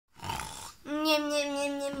Did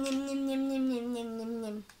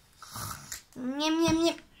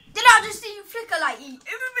I just see you flicker like eat?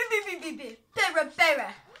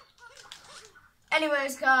 Berra.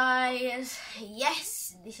 Anyways, guys,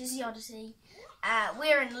 yes, this is the Odyssey.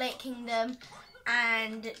 We're in Lake Kingdom,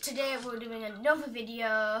 and today we're doing another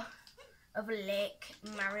video of Lake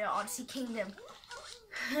Mario Odyssey Kingdom.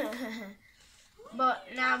 But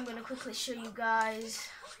now I'm going to quickly show you guys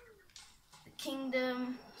the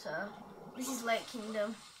kingdom. So this is Lake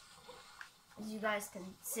Kingdom, as you guys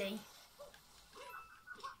can see.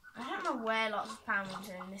 I don't know where lots of pounds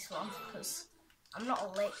are in this one, because I'm not a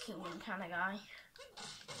Lake Kingdom kind of guy.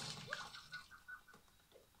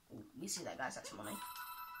 You see that, guys? That's money.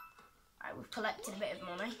 Alright, we've collected a bit of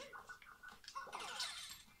money.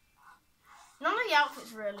 None of the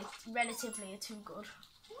outfits really, relatively, are too good,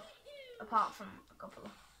 apart from a couple.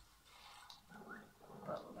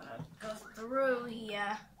 But we're gonna go through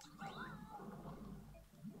here.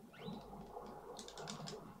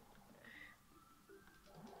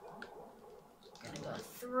 Gonna go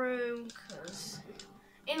through, because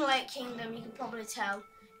in Lake Kingdom you can probably tell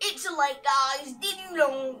it's a lake, guys. Did you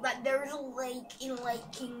know that there's a lake in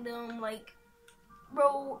Lake Kingdom? Like,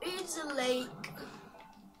 bro, it's a lake.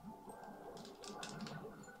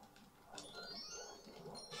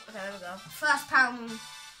 Okay, there we go. First pound.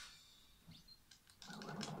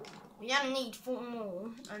 We only need 4 more,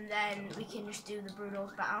 and then we can just do the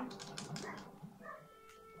Brutal's battle.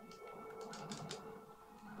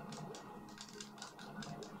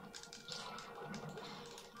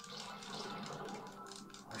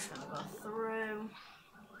 I'm just gonna go through,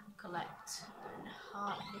 collect, and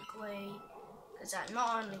heart quickly, because that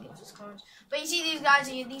not only gives us coins, but you see these guys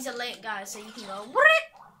here, these are late guys, so you can go,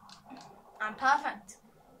 and perfect.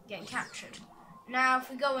 Getting captured. Now if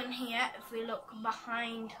we go in here, if we look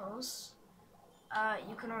behind us,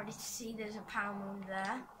 you can already see there's a power moon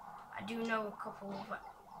there. I do know a couple of...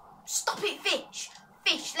 Stop it, fish!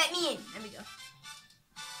 Fish, let me in! There we go.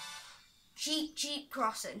 Sheep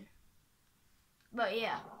crossing. But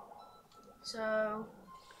yeah. So...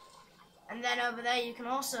 And then over there you can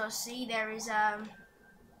also see there is a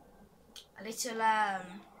little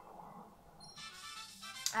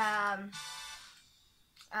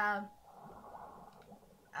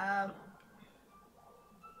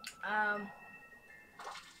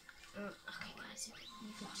okay, guys, you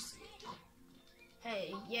can just...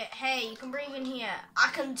 Hey, you can breathe in here. I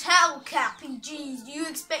can tell, Cappy. Jeez, do you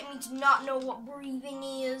expect me to not know what breathing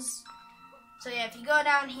is? So yeah, if you go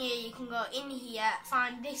down here, you can go in here,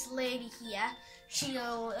 find this lady here.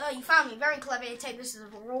 She'll... Oh, you found me. Very clever. You take this as a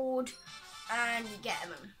reward, and you get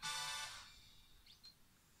them.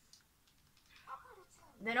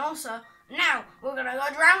 Then also, now we're gonna go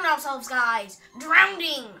drown ourselves, guys.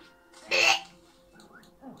 Drowning.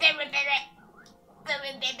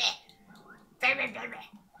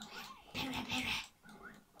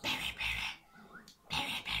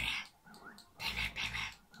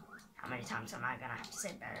 How many times am I gonna have to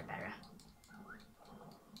say berry?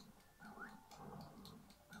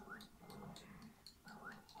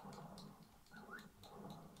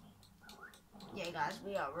 Yeah, guys,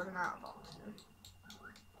 we are running out of oxygen.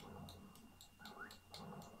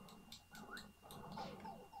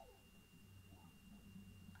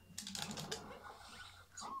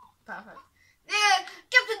 Perfect. Yeah,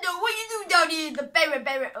 Captain Doe, what you do down here in the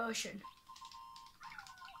berry ocean?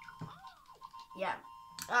 Yeah.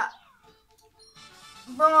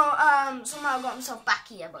 Bro, somehow got himself back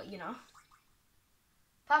here, but you know.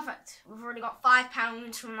 Perfect. We've already got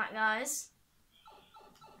 £5 from that, guys.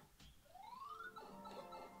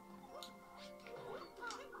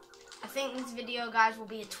 I think this video, guys, will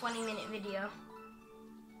be a 20-minute video.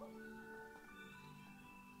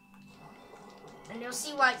 And you'll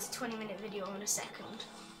see why it's a 20-minute video in a second.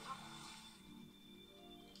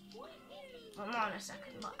 Well, not in a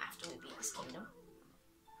second, but after we beat this kingdom.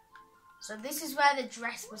 So this is where the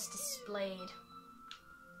dress was displayed.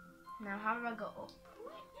 Now, how do I go up?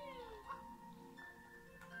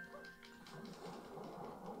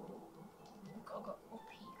 I've got to go up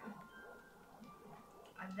here.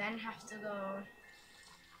 I then have to go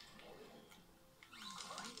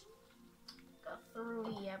through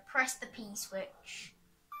here, press the P switch,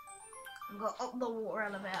 and go up the water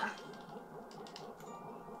elevator.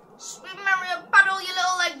 Sweet Mario, paddle your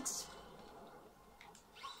little legs!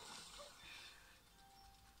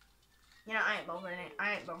 You know, I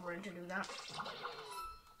ain't bothering to do that.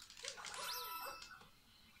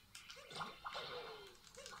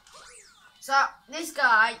 So, this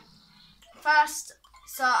guy, first,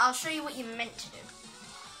 so I'll show you what you're meant to do.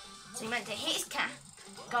 So you're meant to hit his cap,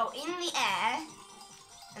 go in the air,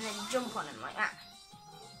 and then jump on him like that.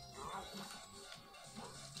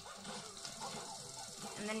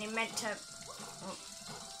 And then you're meant to... Oh.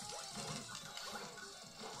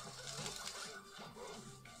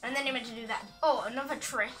 And then you're meant to do that. Oh, another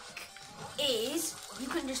trick is you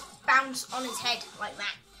can just bounce on his head like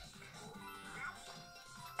that.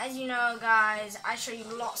 As you know, guys, I show you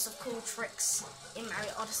lots of cool tricks in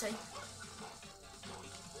Mario Odyssey.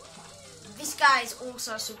 This guy is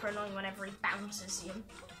also super annoying whenever he bounces you.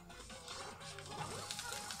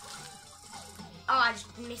 Oh, I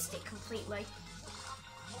just missed it completely.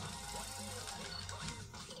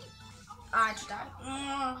 I just died.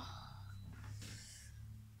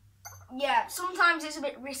 Yeah, sometimes it's a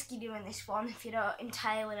bit risky doing this one if you don't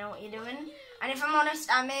entirely know what you're doing. And if I'm honest,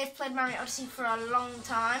 I may have played Mario Odyssey for a long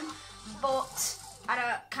time, but I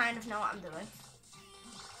don't kind of know what I'm doing.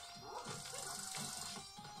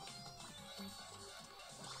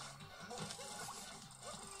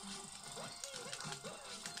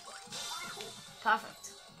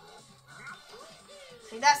 Perfect.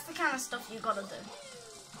 See, that's the kind of stuff you gotta do.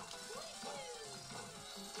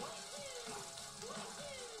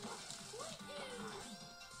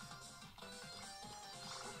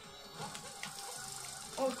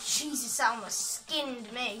 Oh, Jesus, that almost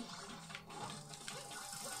skinned me.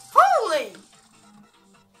 Holy!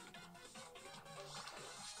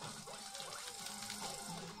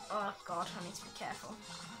 Oh, God, I need to be careful.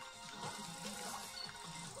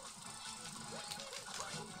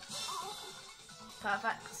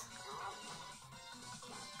 Perfect.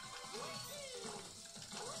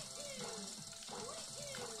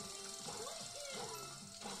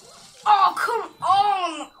 Oh, come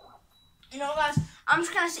on! You know, guys, I'm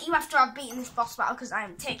just going to set you after I've beaten this boss battle because I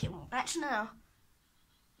am taking one. Actually,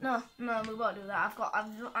 no, we won't do that.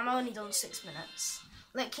 I'm only done 6 minutes.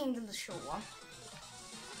 Lake Kingdom's a short one.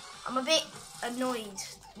 I'm a bit annoyed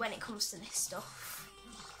when it comes to this stuff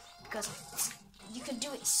because you can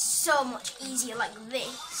do it so much easier like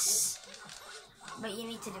this, but you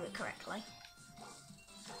need to do it correctly.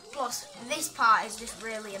 Plus, this part is just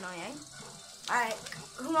really annoying. Like,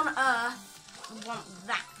 who on earth would want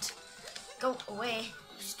that? Go away,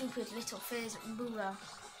 you stupid little phase Buddha.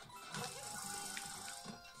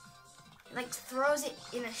 Like, throws it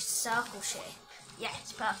in a circle shape. Yeah,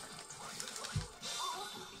 it's perfect.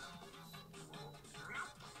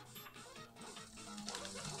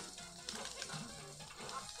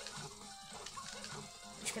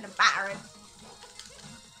 I'm just gonna batter him.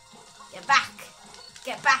 Get back!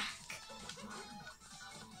 Get back!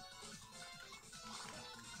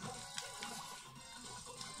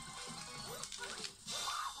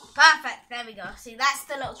 Perfect, there we go. See, that's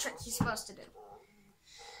the little trick you're supposed to do.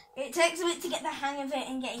 It takes a bit to get the hang of it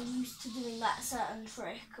and getting used to doing that certain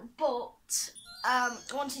trick, but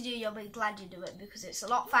once you do, you'll be glad you do it because it's a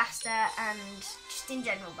lot faster and just in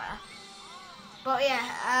general better. But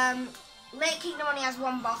yeah, Lake Kingdom only has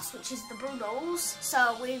one boss, which is the Broodals.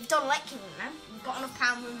 So we've done Lake Kingdom now. We've got enough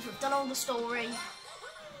pound rooms, we've done all the story.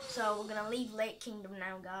 So we're going to leave Lake Kingdom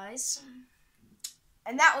now, guys.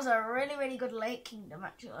 And that was a really, really good Lake Kingdom,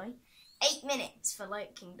 actually. 8 minutes for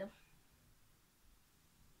Lake Kingdom.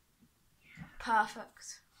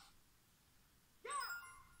 Perfect.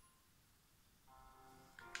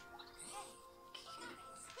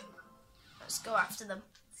 Let's go after them.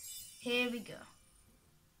 Here we go.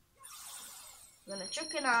 We're going to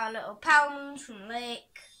chuck in our little pounds from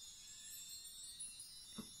Lake.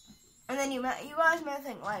 And then you guys may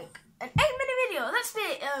think, like, an 8-minute video, that's a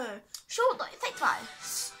bit short, like, take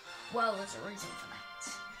 5. Well, there's a reason for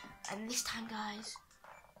that. And this time, guys,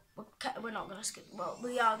 we're not going to skip, well,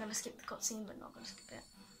 we are going to skip the cutscene, but not going to skip it.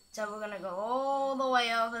 So we're going to go all the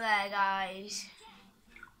way over there, guys,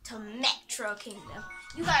 to Metro Kingdom.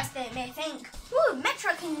 You guys may think, woo,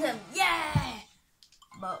 Metro Kingdom, yeah!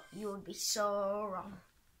 But you would be so wrong.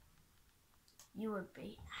 You would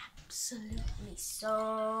be absolutely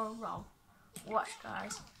so wrong. Watch,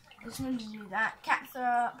 guys. As soon as you do that,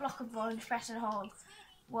 capture block of orange, press and hold.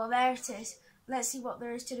 Well, there it is. Let's see what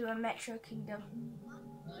there is to do in Metro Kingdom.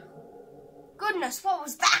 Goodness, what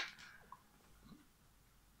was that?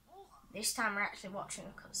 This time we're actually watching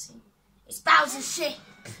a cutscene. It's Bowser's ship.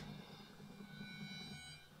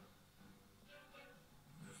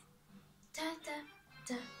 Da, da,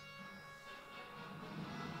 da.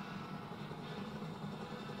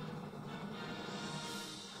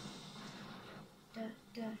 Da,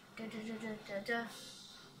 da, da, da, da, da, da.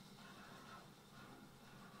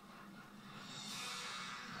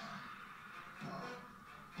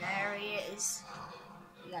 There he is.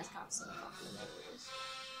 You guys can't see him properly. There he is.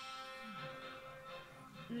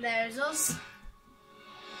 And there's us.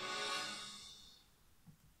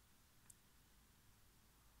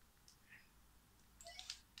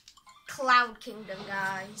 Cloud Kingdom,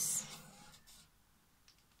 guys.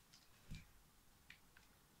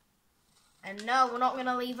 And no, we're not going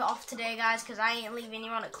to leave it off today, guys, because I ain't leaving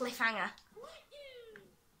you on a cliffhanger.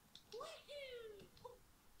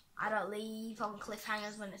 I don't leave on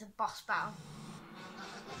cliffhangers when it's a boss battle.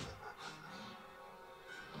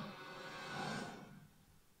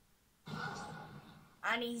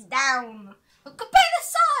 And he's down. Look, compare the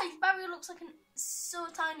size! Mario looks like so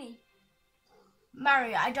tiny.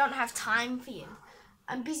 Mario, I don't have time for you.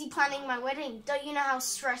 I'm busy planning my wedding. Don't you know how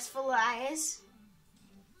stressful that is?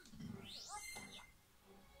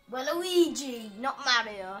 Well, Luigi, not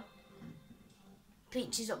Mario.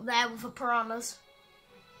 Peach is up there with the piranhas.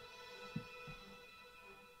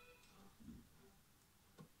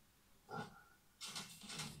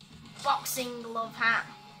 Boxing glove hat.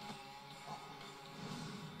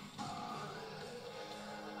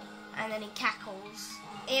 And then he cackles.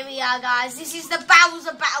 Here we are, guys. This is the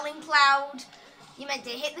Bowser battling Cloud. You meant to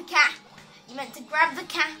hit the cap. You meant to grab the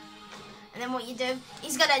cap. And then what you do,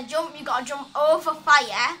 he's going to jump. You've got to jump over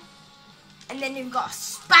fire. And then you've got to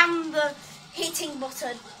spam the hitting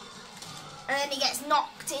button. And then he gets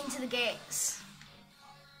knocked into the gates.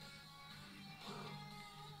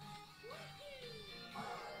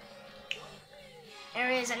 There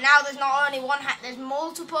he is. And now there's not only one hat, there's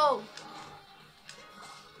multiple.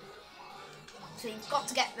 So you've got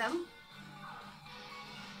to get them.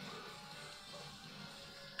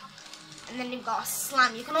 And then you've got to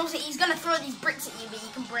slam. You can also, he's going to throw these bricks at you, but you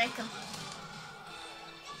can break them.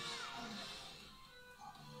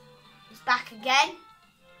 He's back again.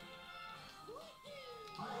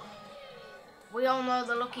 We all know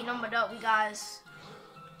the lucky number, don't we, guys?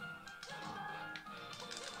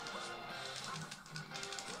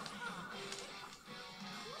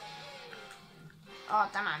 Oh,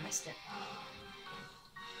 damn, I missed it.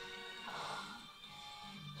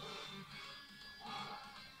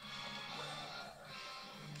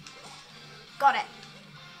 Got it.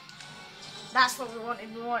 That's what we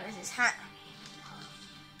wanted. We wanted his hat.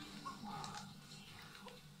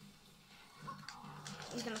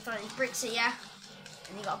 He's going to throw these bricks at you.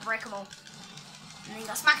 And you got to break them all. And then you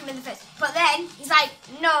got to smack him in the face. But then, he's like,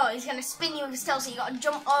 no, he's going to spin you with his tail. So you got to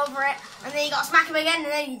jump over it. And then you got to smack him again.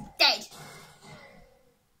 And then he's dead.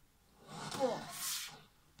 Oof.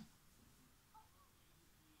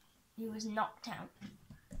 He was knocked out.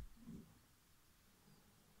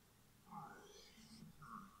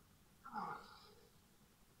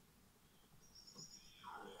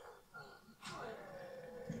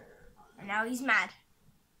 And now he's mad.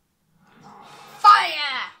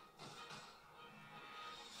 Fire!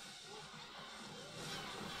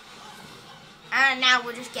 And now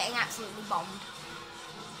we're just getting absolutely bombed.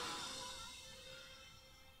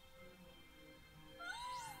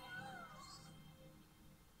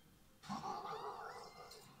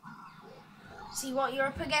 See what you're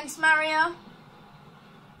up against, Mario?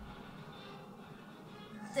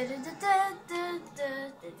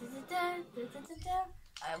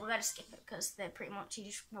 We're going to skip it because they're pretty much, he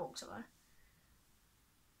just walks away.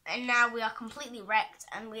 And now we are completely wrecked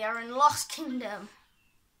and we are in Lost Kingdom.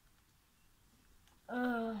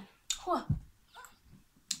 Where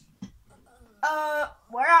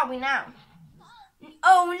are we now?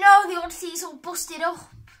 Oh no, the Odyssey is all busted up.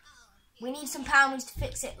 We need some pounders to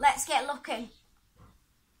fix it. Let's get looking.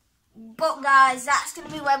 But guys, that's going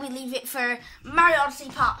to be where we leave it for Mario Odyssey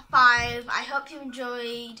Part 5. I hope you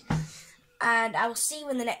enjoyed. And I will see you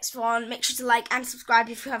in the next one. Make sure to like and subscribe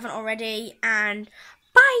if you haven't already. And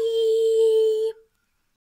bye!